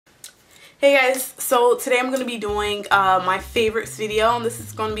Hey guys, so today I'm going to be doing my favorites video, and this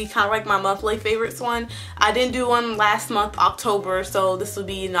is going to be kind of like my monthly favorites one. I didn't do one last month, October, so this will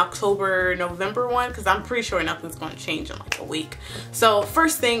be an October, November one because I'm pretty sure nothing's going to change in like a week. So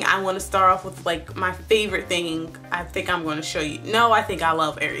first thing, I want to start off with like my favorite thing I think I'm going to show you. No, I think I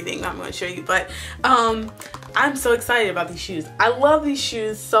love everything I'm going to show you, but I'm so excited about these shoes. I love these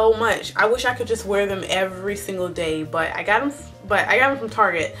shoes so much. I wish I could just wear them every single day, but I got them from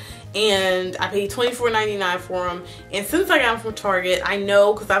Target. And I paid $24.99 for them, and since I got them from Target, I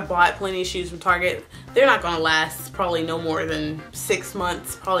know because I've bought plenty of shoes from Target, they're not gonna last probably no more than 6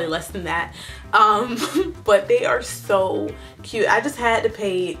 months, probably less than that. But they are so cute. I just had to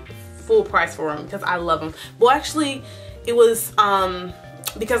pay full price for them because I love them. Well, actually, it was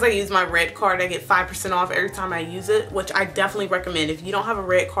because I use my red card, I get 5% off every time I use it, which I definitely recommend. If you don't have a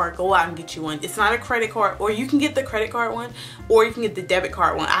red card, go out and get you one. It's not a credit card, or you can get the credit card one, or you can get the debit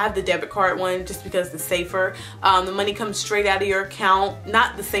card one. I have the debit card one just because it's safer. The money comes straight out of your account,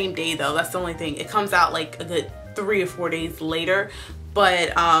 not the same day though, that's the only thing. It comes out like a good 3 or 4 days later,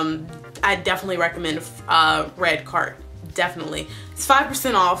 but I definitely recommend red card, definitely. It's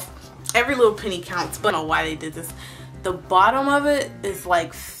 5% off, every little penny counts, but I don't know why they did this. The bottom of it is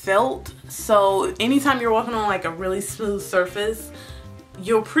like felt, so anytime you're walking on like a really smooth surface,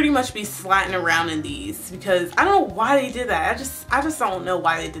 you'll pretty much be sliding around in these, because I don't know why they did that. I just don't know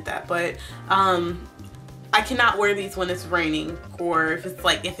why they did that, but I cannot wear these when it's raining, or if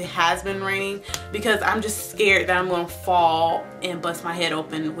it has been raining, because I'm just scared that I'm gonna fall and bust my head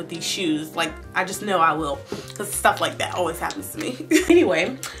open with these shoes. Like, I just know I will, because stuff like that always happens to me.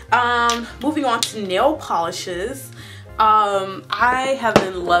 Anyway, moving on to nail polishes. I have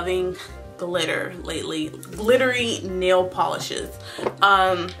been loving glitter lately, glittery nail polishes.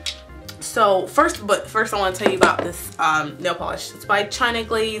 So first I want to tell you about this nail polish. It's by China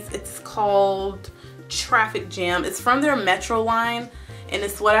Glaze. It's called Traffic Jam. It's from their Metro line, and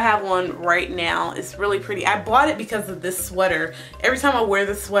it's what I have on right now. It's really pretty. I bought it because of this sweater. Every time I wear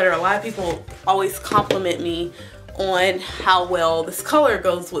this sweater, a lot of people always compliment me on how well this color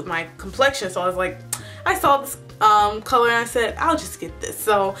goes with my complexion. So I was like, I saw this color and I said, I'll just get this.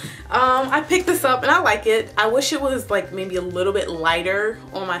 So I picked this up and I like it. I wish it was like maybe a little bit lighter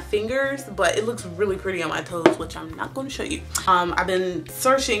on my fingers, but it looks really pretty on my toes, which I'm not going to show you. I've been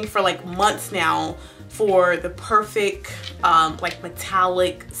searching for like months now for the perfect like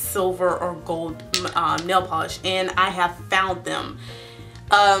metallic silver or gold nail polish, and I have found them.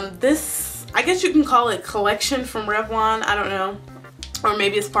 This, I guess you can call it collection from Revlon, I don't know, or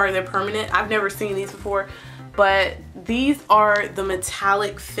maybe it's part of their permanent. I've never seen these before, but these are the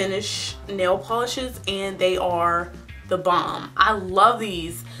metallic finish nail polishes, and they are the bomb. I love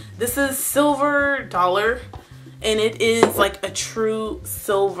these. This is Silver Dollar, and it is like a true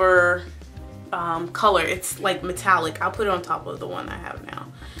silver color. It's like metallic. I'll put it on top of the one I have now,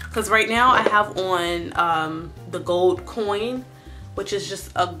 because right now I have on the gold coin, which is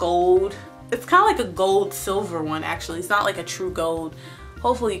just a gold. It's kind of like a gold silver one, actually. It's not like a true gold.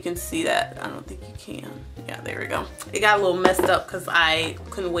 Hopefully you can see that. I don't think you can. Yeah, there we go. It got a little messed up because I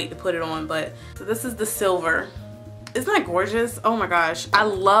couldn't wait to put it on, but so this is the silver. Isn't that gorgeous? Oh my gosh, I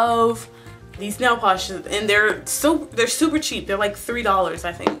love these nail polishes, and they're super cheap. They're like $3,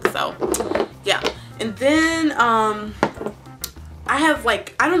 I think. So yeah, and then I have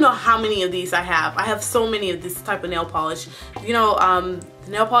like, I don't know how many of these I have. I have so many of this type of nail polish. You know,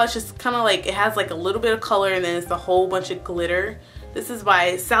 the nail polish is kind of like, it has like a little bit of color and then it's a whole bunch of glitter. This is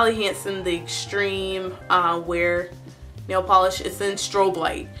by Sally Hansen, the Extreme Wear nail polish. It's in Strobe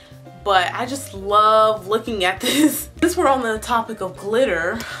Light. But I just love looking at this. Since we're on the topic of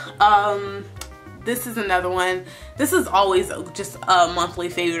glitter, this is another one. This is always just a monthly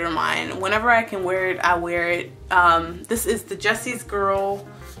favorite of mine. Whenever I can wear it, I wear it. This is the Jessie's Girl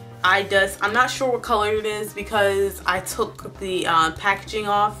Eye Dust. I'm not sure what color it is because I took the packaging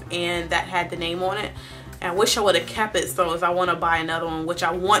off and that had the name on it. And I wish I would have kept it, so if I want to buy another one, which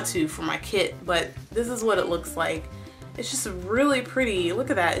I want to for my kit, but this is what it looks like. It's just really pretty. Look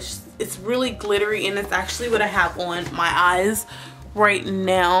at that. It's really glittery, and it's actually what I have on my eyes right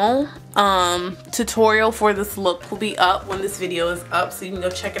now. Tutorial for this look will be up when this video is up, so you can go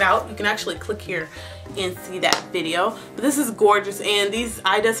check it out. You can actually click here and see that video. But this is gorgeous, and these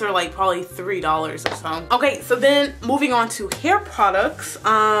eye dusts are like probably $3 or so. Okay, so then moving on to hair products.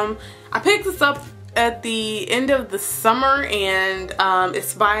 I picked this up at the end of the summer, and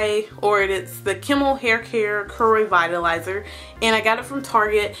it's the Kimmel Hair Care Curl Revitalizer, and I got it from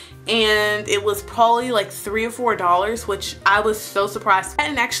Target, and it was probably like $3 or $4, which I was so surprised. I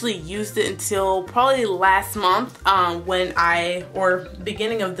hadn't actually used it until probably last month, or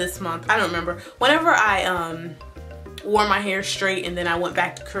beginning of this month, I don't remember. Whenever I wore my hair straight and then I went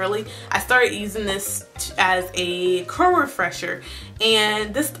back to curly, I started using this as a curl refresher,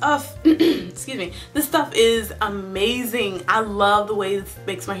 and this stuff excuse me, this stuff is amazing. I love the way this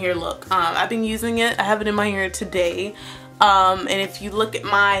makes my hair look. I've been using it. I have it in my hair today, and if you look at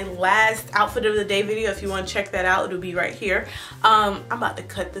my last outfit of the day video, if you want to check that out, it'll be right here. I'm about to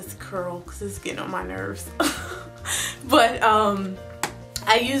cut this curl because it's getting on my nerves. But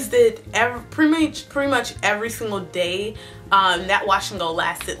I used it pretty much every single day. That wash and go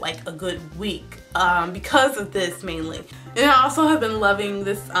lasted like a good week because of this mainly. And I also have been loving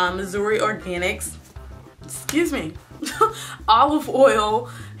this Missouri Organics, excuse me, olive oil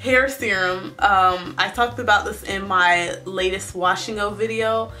hair serum. I talked about this in my latest wash and go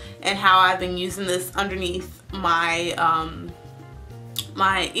video, and how I've been using this underneath my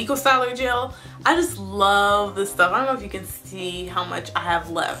my Eco Styler gel. I just love this stuff. I don't know if you can see how much I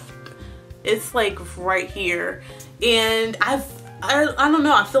have left. It's like right here, and I don't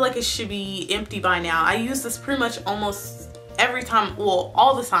know, I feel like it should be empty by now. I use this pretty much almost every time, well,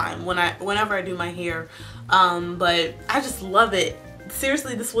 all the time whenever I do my hair, but I just love it.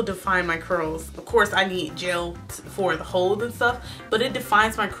 Seriously, this will define my curls. Of course, I need gel for the hold and stuff, but it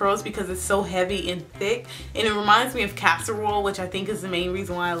defines my curls because it's so heavy and thick, and it reminds me of castor oil, which I think is the main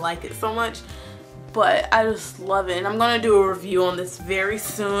reason why I like it so much. But I just love it, and I'm gonna do a review on this very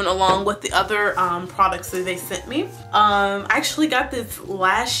soon, along with the other products that they sent me. I actually got this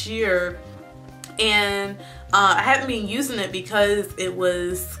last year, and I haven't been using it because it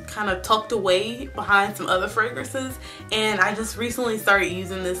was kind of tucked away behind some other fragrances, and I just recently started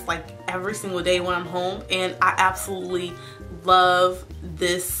using this like every single day when I'm home, and I absolutely love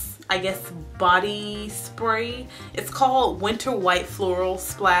this, I guess, body spray. It's called Winter White Floral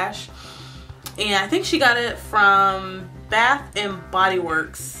Splash, and I think she got it from Bath and Body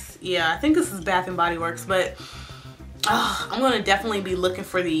Works. Yeah, I think this is Bath and Body Works, but I'm gonna definitely be looking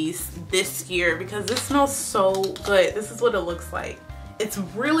for these this year because this smells so good. This is what it looks like. It's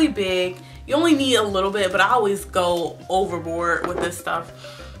really big. You only need a little bit, but I always go overboard with this stuff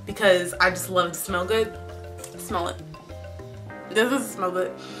because I just love it to smell good. Smell it. This doesn't smell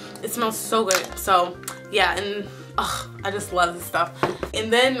good. It smells so good. So yeah, and I just love this stuff.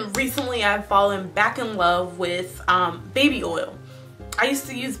 And then recently I've fallen back in love with baby oil. I used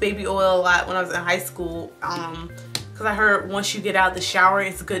to use baby oil a lot when I was in high school. Because I heard once you get out of the shower,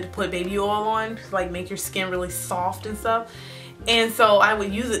 it's good to put baby oil on to like make your skin really soft and stuff. And so I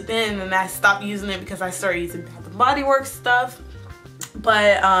would use it then, and I stopped using it because I started using Bath and Body Works stuff.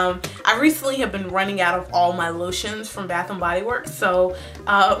 But I recently have been running out of all my lotions from Bath and Body Works, so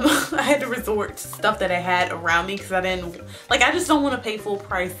I had to resort to stuff that I had around me because I just don't want to pay full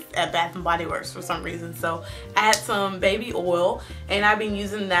price at Bath and Body Works for some reason. So I had some baby oil, and I've been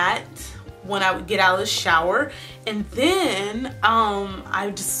using that when I would get out of the shower. And then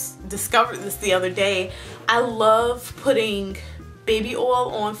I just discovered this the other day. I love putting baby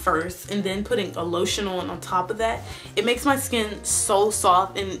oil on first and then putting a lotion on top of that. It makes my skin so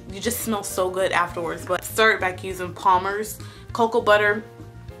soft, and you just smell so good afterwards. But I started back using Palmer's cocoa butter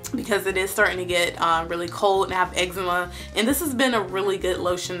because it is starting to get really cold and I have eczema, and this has been a really good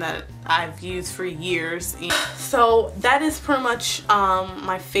lotion that I've used for years. So that is pretty much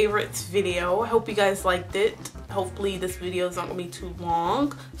my favorites video. I hope you guys liked it. Hopefully this video is not gonna be too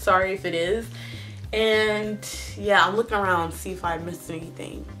long. Sorry if it is. And yeah, I'm looking around to see if I missed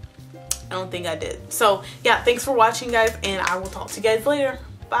anything. I don't think I did. So yeah, thanks for watching, guys, and I will talk to you guys later.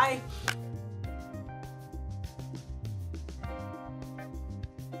 Bye.